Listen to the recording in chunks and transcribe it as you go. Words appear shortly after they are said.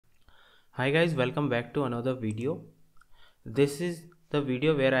Hi guys, welcome back to another video. This is the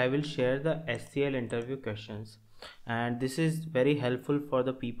video where I will share the HCL interview questions, and this is very helpful for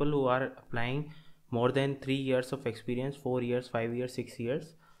the people who are applying more than 3 years of experience, 4 years, 5 years, 6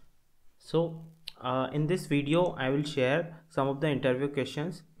 years. So in this video I will share some of the interview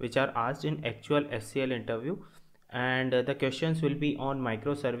questions which are asked in actual HCL interview, and the questions will be on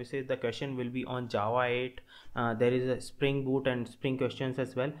microservices. The question will be on Java 8. There is a Spring Boot and Spring questions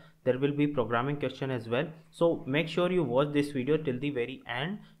as well. There will be programming question as well. So make sure you watch this video till the very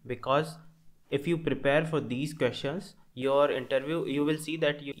end, because if you prepare for these questions, your interview, you will see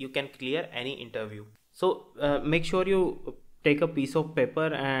that you can clear any interview. So make sure you take a piece of paper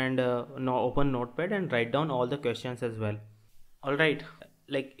and open notepad and write down all the questions as well. All right,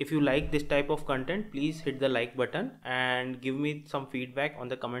 like if you like this type of content, please hit the like button and give me some feedback on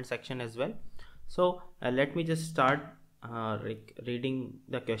the comment section as well. So let me just start reading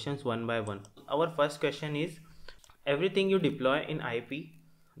the questions one by one. Our first question is, everything you deploy in IP,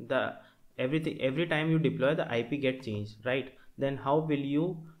 every time you deploy, the IP get changed, right? Then how will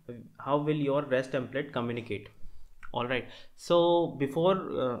your REST template communicate? All right, so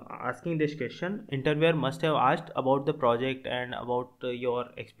before asking this question, interviewer must have asked about the project and about your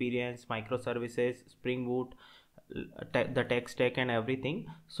experience, microservices, Spring Boot, the tech stack and everything.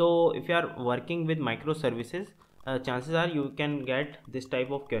 So if you are working with microservices, chances are you can get this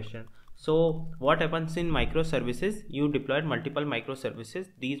type of question. So what happens in microservices? You deployed multiple microservices.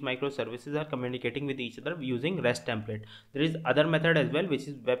 These microservices are communicating with each other using REST template. There is other method as well, which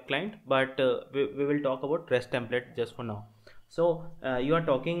is web client, but we will talk about REST template just for now. So you are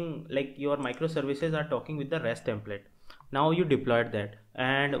talking, like your microservices are talking with the REST template. Now you deployed that,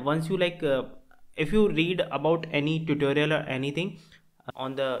 and once you if you read about any tutorial or anything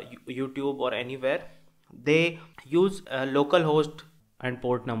on the YouTube or anywhere, they use localhost and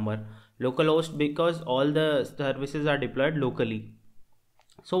port number. Localhost because all the services are deployed locally.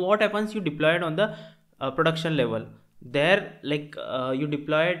 So what happens, you deployed on the production level, there you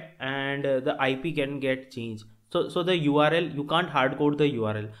deployed and the IP can get changed. So the URL, you can't hard code the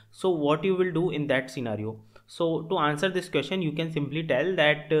URL. So what you will do in that scenario? So to answer this question, you can simply tell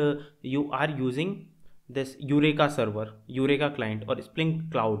that you are using this Eureka server, Eureka client, or Spring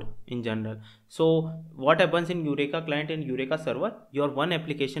Cloud in general. So what happens in Eureka client and Eureka server? Your one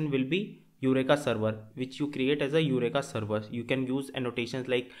application will be Eureka server, which you create as a Eureka server. You can use annotations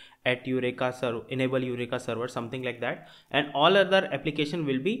like at Eureka server, enable Eureka server, something like that. And all other application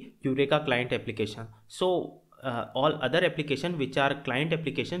will be Eureka client application. So all other application which are client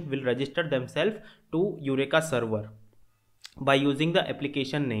application will register themselves to Eureka server by using the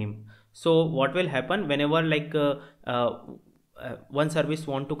application name. So what will happen whenever one service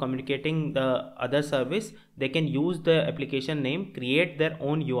want to communicating the other service, they can use the application name, create their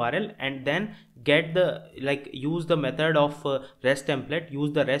own URL, and then get the use the method of REST template,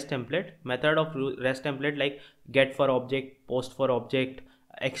 use the REST template method of REST template, like get for object, post for object,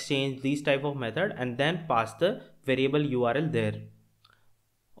 exchange, these type of method, and then pass the variable URL there.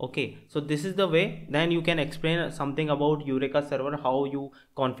 Okay, so this is the way. Then you can explain something about Eureka server, how you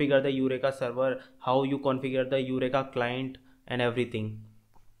configure the Eureka server, how you configure the Eureka client and everything.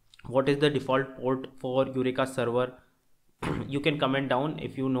 What is the default port for Eureka server? You can comment down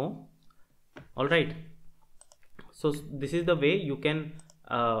if you know. All right, so this is the way you can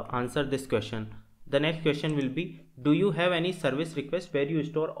answer this question. The next question will be, do you have any service request where you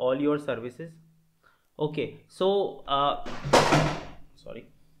store all your services? Okay, so sorry.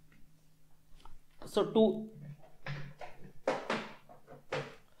 So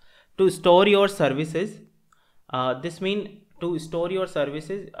to store your services, this mean to store your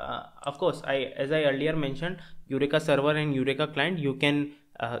services, of course, as I earlier mentioned, Eureka server and Eureka client, you can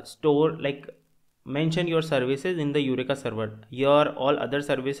store, mention your services in the Eureka server. Your all other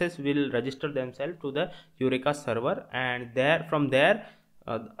services will register themselves to the Eureka server, and from there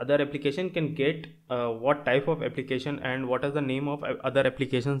other application can get what type of application and what is the name of other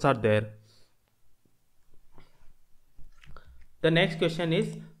applications are there. The next question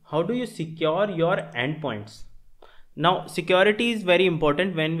is, how do you secure your endpoints? Now security is very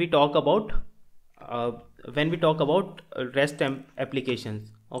important when we talk about REST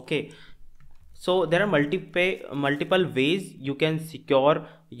applications. Okay, so there are multiple ways you can secure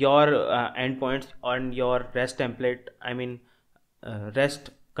your endpoints on your REST template, REST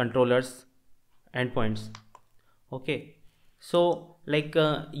controllers endpoints. Okay, so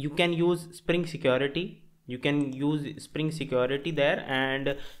you can use Spring security. You can use Spring security there,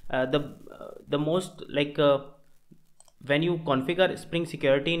 and the most when you configure Spring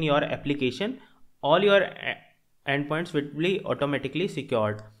security in your application, all your endpoints will be automatically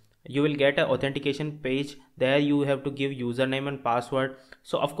secured. you will get an authentication page. There you have to give username and password.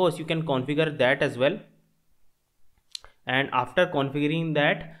 So of course you can configure that as well. And after configuring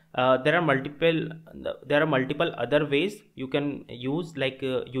that, there are multiple other ways you can use, like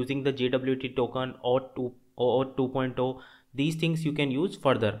using the JWT token or 2.0. These things you can use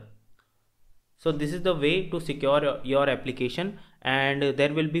further. So this is the way to secure your application, and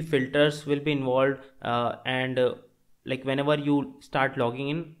there will be filters will be involved, and like whenever you start logging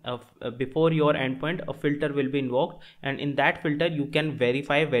in, before your endpoint, a filter will be invoked, and in that filter you can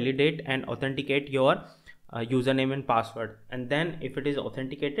verify, validate and authenticate your username and password. And then if it is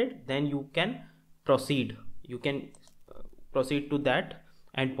authenticated, then you can proceed to that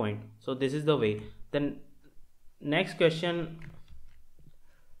endpoint. So this is the way. Then next question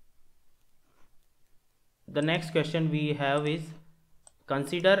the next question we have is,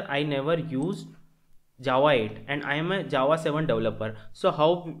 consider I never used Java 8 and I am a Java 7 developer. So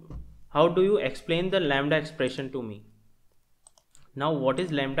how do you explain the Lambda expression to me? Now what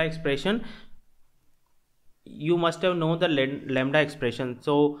is Lambda expression? You must have known the Lambda expression.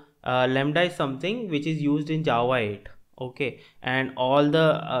 So Lambda is something which is used in Java 8. Okay, and all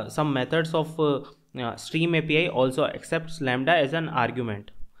the some methods of Stream API also accepts Lambda as an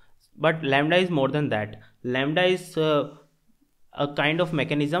argument. But Lambda is more than that. Lambda is a kind of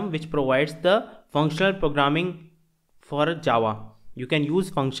mechanism which provides the functional programming for Java. You can use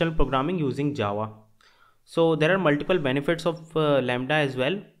functional programming using Java. So there are multiple benefits of Lambda as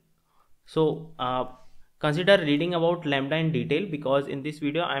well. So consider reading about Lambda in detail, because in this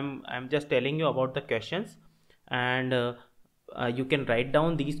video I'm just telling you about the questions, and you can write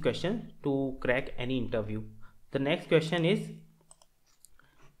down these questions to crack any interview. The next question is,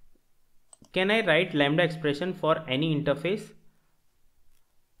 can I write Lambda expression for any interface?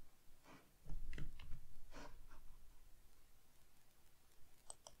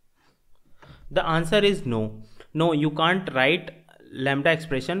 The answer is no. No, you can't write Lambda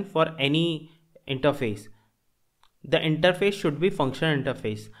expression for any interface. The interface should be functional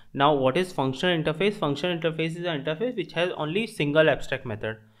interface. Now what is functional interface? Functional interface is an interface which has only single abstract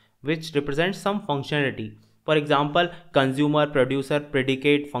method which represents some functionality. For example, consumer, producer,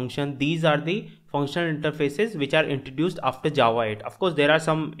 predicate, function, these are the functional interfaces which are introduced after Java 8. Of course, there are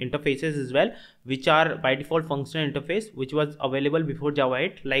some interfaces as well which are by default functional interface which was available before Java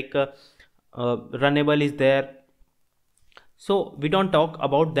 8, like runnable is there. So we don't talk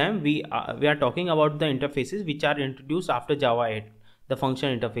about them. We are talking about the interfaces which are introduced after Java 8, the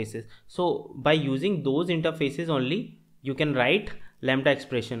functional interfaces. So by using those interfaces only, you can write Lambda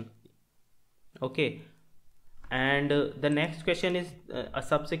expression. Okay. And the next question is a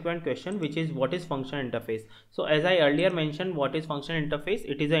subsequent question, which is, what is functional interface? So as I earlier mentioned, what is functional interface?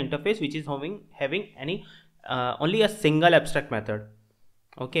 It is an interface which is having any only a single abstract method.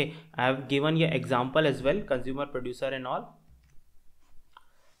 Okay, I have given you example as well, consumer, producer and all.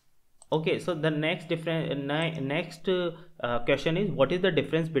 Okay, so the next question is, what is the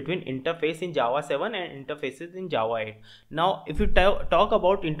difference between interface in Java 7 and interfaces in Java 8? Now if you talk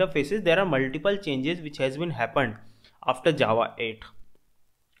about interfaces, there are multiple changes which has been happened after Java 8.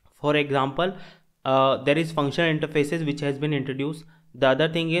 For example, there is functional interfaces which has been introduced. The other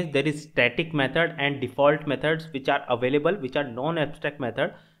thing is, there is static method and default methods which are available, which are non-abstract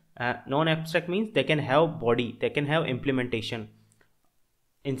method. Non-abstract means they can have body, they can have implementation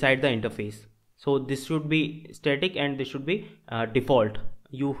inside the interface. So this should be static and this should be default.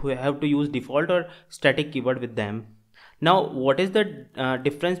 You have to use default or static keyword with them. Now what is the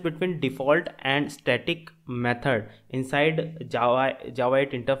difference between default and static method inside Java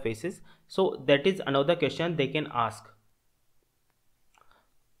 8 interfaces? So that is another question they can ask.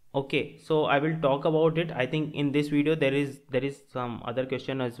 Okay, so I will talk about it. I think in this video there is some other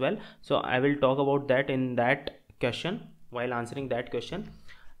question as well, so I will talk about that in that question while answering that question.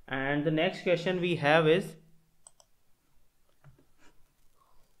 And the next question we have is,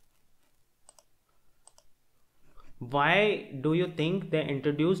 why do you think they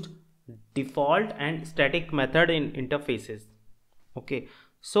introduced default and static method in interfaces? Okay,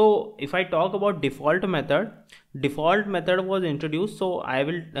 so if I talk about default method was introduced. So I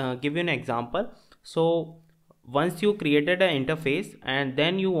will give you an example. So once you created an interface and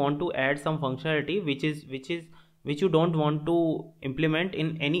then you want to add some functionality which you don't want to implement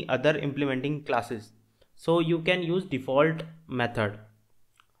in any other implementing classes, so you can use default method.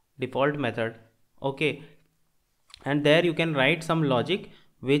 Okay, and there you can write some logic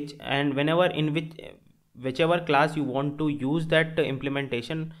which, and whenever in whichever class you want to use that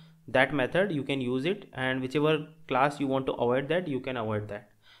implementation, that method you can use it, and whichever class you want to avoid that, you can avoid that.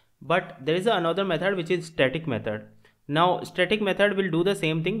 But there is another method which is static method. Now static method will do the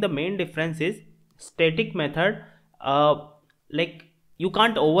same thing. The main difference is static method, like you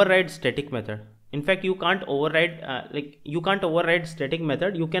can't override static method. In fact, you can't override you can't override static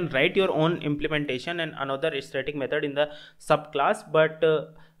method. You can write your own implementation and another static method in the subclass, but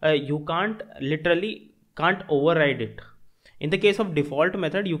you can't override it. In the case of default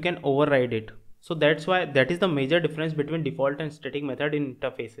method, you can override it. So that's why that is the major difference between default and static method in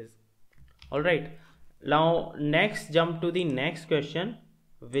interfaces. All right, now next jump to the next question,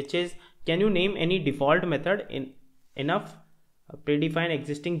 which is, can you name any default method in enough predefined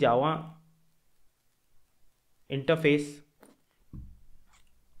existing Java interface?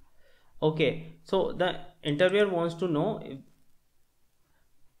 Okay, so the interviewer wants to know if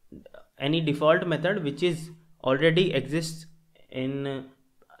any default method which is already exists in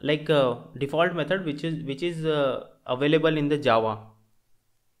default method which is available in the Java.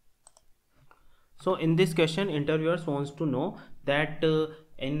 So in this question, interviewers wants to know that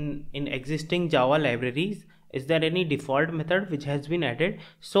in existing Java libraries, is there any default method which has been added?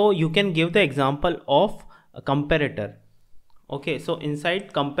 So you can give the example of a comparator. Okay, so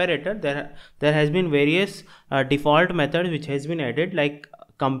inside comparator there has been various default methods which has been added, like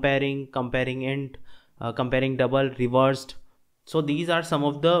comparing int, comparing double, reversed. So these are some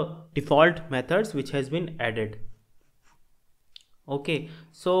of the default methods which has been added. Okay,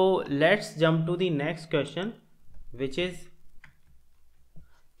 so let's jump to the next question, which is,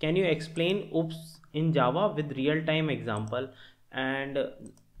 can you explain oops in Java with real-time example? And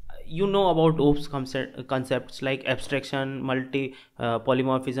you know about oops concepts like abstraction, multi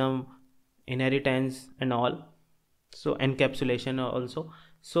polymorphism, inheritance and all, so encapsulation also.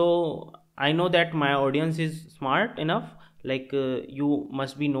 So I know that my audience is smart enough, you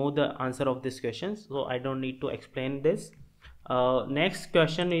must be know the answer of this question, so I don't need to explain this. Next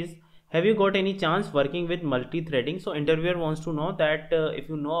question is, have you got any chance working with multi-threading? So interviewer wants to know that if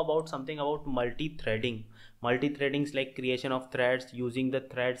you know about something about multi-threading. Multi-threading is like creation of threads using the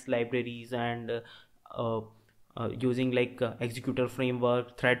threads libraries and using executor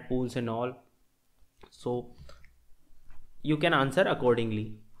framework, thread pools and all. So you can answer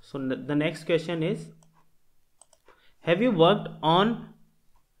accordingly. So the next question is, have you worked on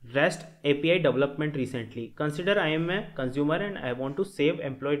REST API development recently? Consider I am a consumer and I want to save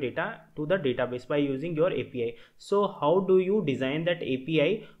employee data to the database by using your API. So how do you design that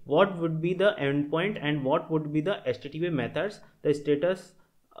API? What would be the endpoint and what would be the HTTP methods? The status,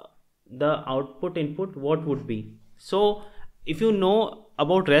 the output input, what would be? So if you know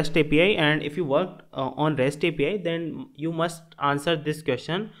about REST API and if you worked on REST API, then you must answer this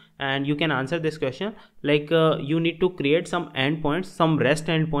question, and you can answer this question you need to create some endpoints, some REST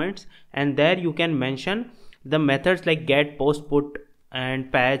endpoints, and there you can mention the methods like get, post, put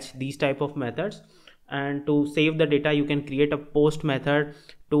and patch, these type of methods. And to save the data, you can create a post method.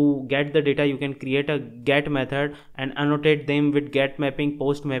 To get the data, you can create a get method and annotate them with get mapping,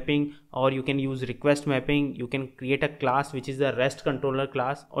 post mapping, or you can use request mapping. You can create a class which is a REST controller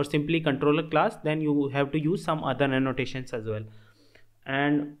class or simply controller class, then you have to use some other annotations as well.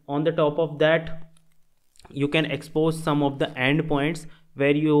 And on the top of that, you can expose some of the endpoints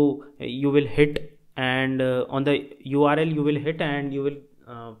where you will hit, and on the URL you will hit and you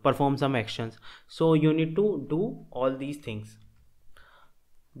will perform some actions. So you need to do all these things.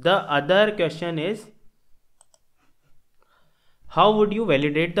 The other question is, how would you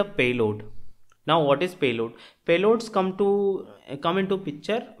validate the payload? Now what is payload? Payloads come into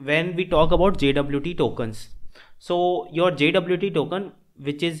picture when we talk about JWT tokens. So your JWT token,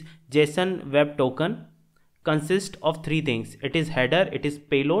 which is JSON web token, consists of three things. It is header, it is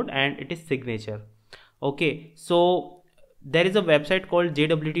payload and it is signature. Okay, so there is a website called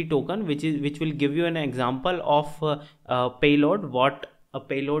JWT token which will give you an example of payload, what a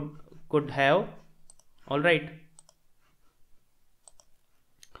payload could have. All right,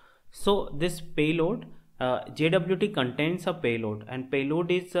 so this payload, JWT contains a payload, and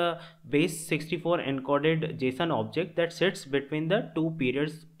payload is a base 64 encoded JSON object that sits between the two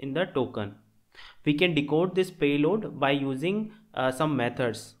periods in the token. We can decode this payload by using some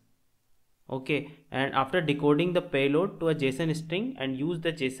methods. Okay, and after decoding the payload to a JSON string and use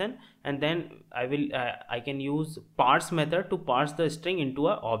the JSON, and then I can use parse method to parse the string into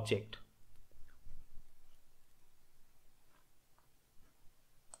a object.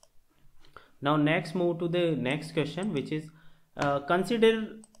 Now next move to the next question, which is,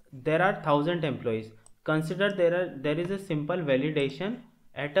 consider there are 1000 employees. Consider there is a simple validation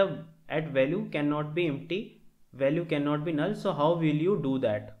at value cannot be empty, value cannot be null. So how will you do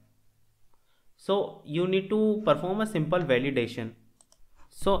that? So you need to perform a simple validation.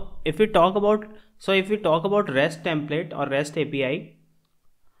 So if we talk about So if we talk about REST template or REST API,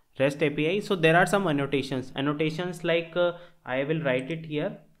 so there are some annotations like I will write it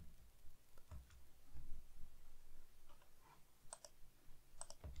here.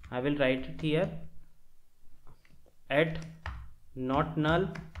 At not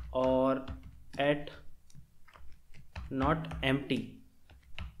null or at not empty.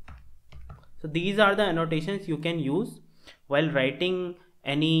 So these are the annotations you can use while writing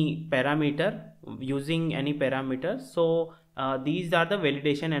any parameter, using any parameter. So these are the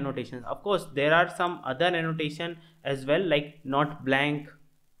validation annotations. Of course there are some other annotation as well, like not blank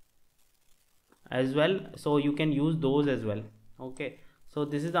as well, so you can use those as well. Okay, so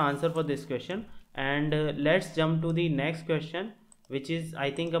this is the answer for this question. And let's jump to the next question, which is I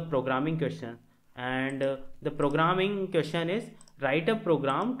think a programming question. And the programming question is, write a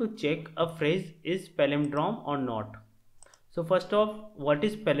program to check a phrase is palindrome or not. So first off, what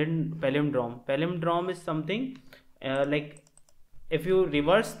is palindrome? Palindrome is something like if you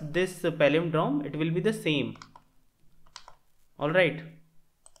reverse this palindrome, it will be the same. All right,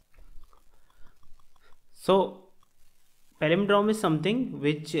 so palindrome is something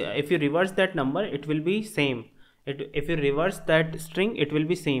which if you reverse that number, it will be same. If you reverse that string, it will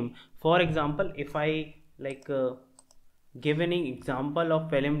be same. For example, if I like give any example of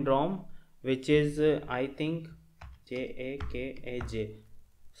palindrome, which is I think JAKAJ,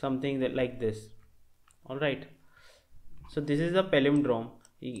 something that like this. All right, so this is a palindrome.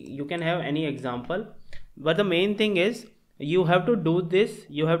 You can have any example, but the main thing is you have to do this,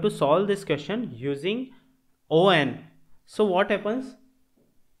 you have to solve this question using ON. So what happens?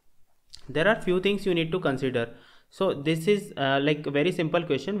 There are few things you need to consider. So this is like a very simple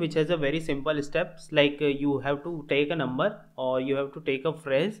question which has a very simple steps, like you have to take a number or you have to take a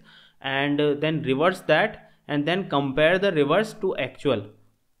phrase and then reverse that and then compare the reverse to actual,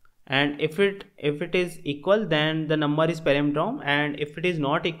 and if it is equal, then the number is palindrome, and if it is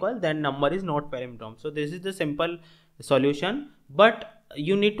not equal, then number is not palindrome. So this is the simple solution, but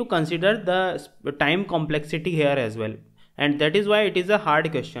you need to consider the time complexity here as well, and that is why it is a hard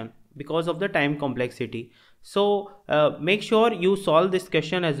question, because of the time complexity. So make sure you solve this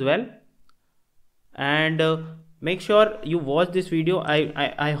question as well, and make sure you watch this video.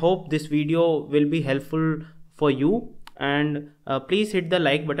 I hope this video will be helpful for you, and please hit the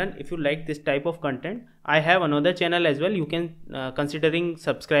like button if you like this type of content. I have another channel as well, you can considering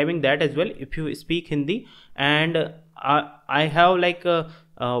subscribing that as well if you speak Hindi, and I have like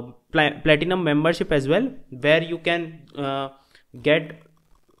platinum membership as well, where you can get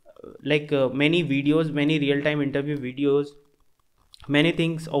like many videos, many real-time interview videos, many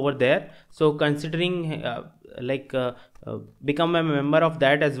things over there. So considering become a member of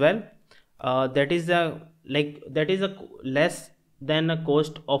that as well. That is a less than a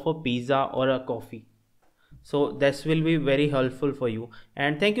cost of a pizza or a coffee. So this will be very helpful for you,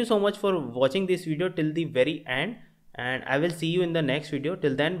 and thank you so much for watching this video till the very end, and I will see you in the next video.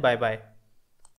 Till then, bye bye.